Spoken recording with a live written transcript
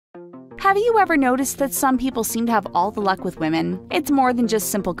Have you ever noticed that some people seem to have all the luck with women? It's more than just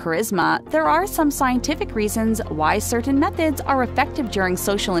simple charisma. There are some scientific reasons why certain methods are effective during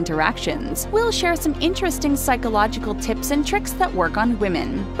social interactions. We'll share some interesting psychological tips and tricks that work on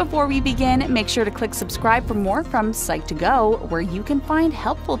women. Before we begin, make sure to click subscribe for more from Psych2Go, where you can find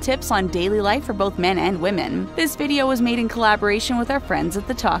helpful tips on daily life for both men and women. This video was made in collaboration with our friends at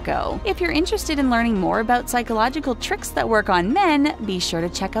The Taco. If you're interested in learning more about psychological tricks that work on men, be sure to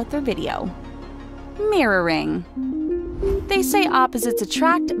check out their video. Mirroring. They say opposites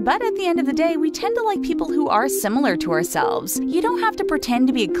attract, but at the end of the day, we tend to like people who are similar to ourselves. You don't have to pretend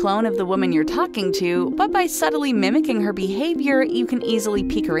to be a clone of the woman you're talking to, but by subtly mimicking her behavior, you can easily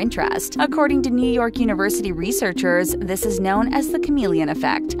pique her interest. According to New York University researchers, this is known as the chameleon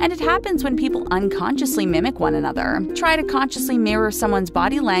effect, and it happens when people unconsciously mimic one another. Try to consciously mirror someone's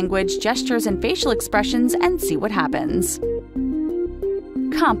body language, gestures, and facial expressions and see what happens.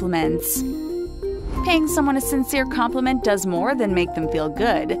 Compliments. Paying someone a sincere compliment does more than make them feel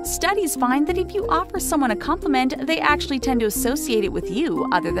good. Studies find that if you offer someone a compliment, they actually tend to associate it with you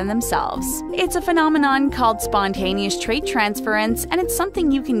other than themselves. It's a phenomenon called spontaneous trait transference, and it's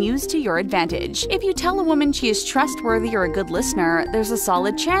something you can use to your advantage. If you tell a woman she is trustworthy or a good listener, there's a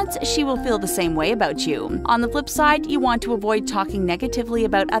solid chance she will feel the same way about you. On the flip side, you want to avoid talking negatively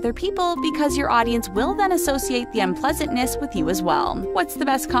about other people because your audience will then associate the unpleasantness with you as well. What's the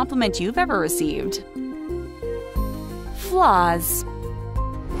best compliment you've ever received? Flaws.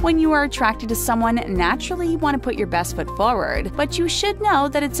 When you are attracted to someone, naturally you want to put your best foot forward, but you should know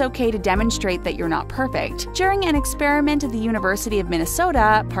that it's okay to demonstrate that you're not perfect. During an experiment at the University of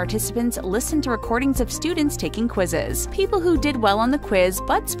Minnesota, participants listened to recordings of students taking quizzes. People who did well on the quiz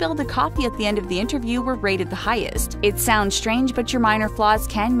but spilled a coffee at the end of the interview were rated the highest. It sounds strange, but your minor flaws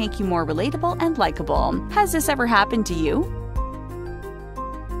can make you more relatable and likable. Has this ever happened to you?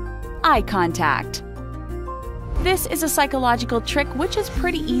 Eye contact. This is a psychological trick which is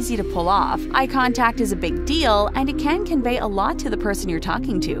pretty easy to pull off. Eye contact is a big deal, and it can convey a lot to the person you're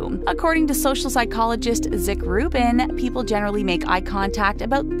talking to. According to social psychologist Zick Rubin, people generally make eye contact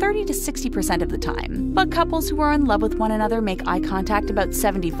about 30 to 60% of the time. But couples who are in love with one another make eye contact about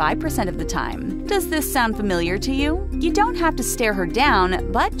 75% of the time. Does this sound familiar to you? You don't have to stare her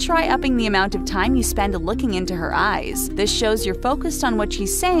down, but try upping the amount of time you spend looking into her eyes. This shows you're focused on what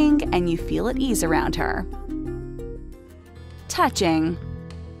she's saying and you feel at ease around her. Touching.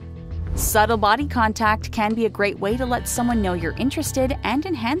 Subtle body contact can be a great way to let someone know you're interested and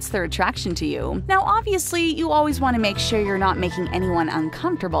enhance their attraction to you. Now, obviously, you always want to make sure you're not making anyone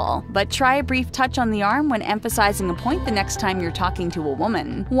uncomfortable, but try a brief touch on the arm when emphasizing a point the next time you're talking to a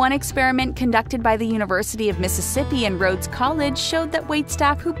woman. One experiment conducted by the University of Mississippi and Rhodes College showed that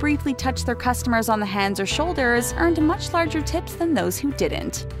waitstaff who briefly touched their customers on the hands or shoulders earned much larger tips than those who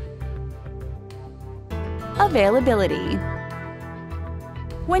didn't. Availability.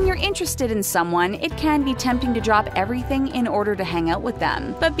 When you're interested in someone, it can be tempting to drop everything in order to hang out with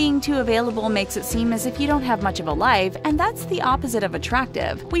them. But being too available makes it seem as if you don't have much of a life, and that's the opposite of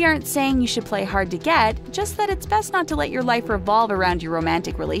attractive. We aren't saying you should play hard to get, just that it's best not to let your life revolve around your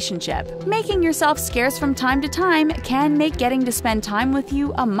romantic relationship. Making yourself scarce from time to time can make getting to spend time with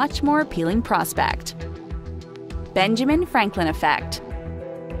you a much more appealing prospect. Benjamin Franklin effect.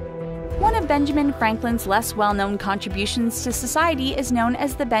 One of Benjamin Franklin's less well-known contributions to society is known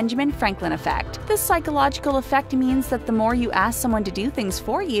as the Benjamin Franklin effect. This psychological effect means that the more you ask someone to do things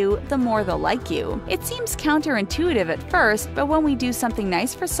for you, the more they'll like you. It seems counterintuitive at first, but when we do something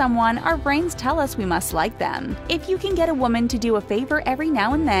nice for someone, our brains tell us we must like them. If you can get a woman to do a favor every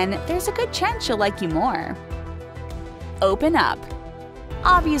now and then, there's a good chance she'll like you more. Open up.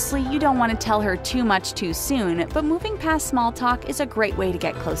 Obviously, you don't want to tell her too much too soon, but moving past small talk is a great way to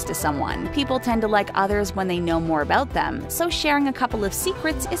get close to someone. People tend to like others when they know more about them, so sharing a couple of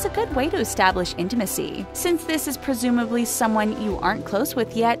secrets is a good way to establish intimacy. Since this is presumably someone you aren't close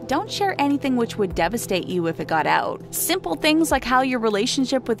with yet, don't share anything which would devastate you if it got out. Simple things like how your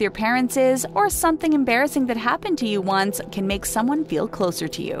relationship with your parents is, or something embarrassing that happened to you once, can make someone feel closer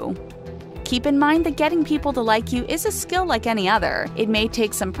to you. Keep in mind that getting people to like you is a skill like any other. It may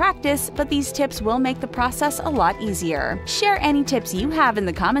take some practice, but these tips will make the process a lot easier. Share any tips you have in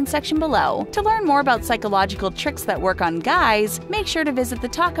the comment section below. To learn more about psychological tricks that work on guys, make sure to visit The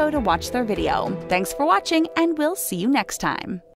Taco to watch their video. Thanks for watching, and we'll see you next time.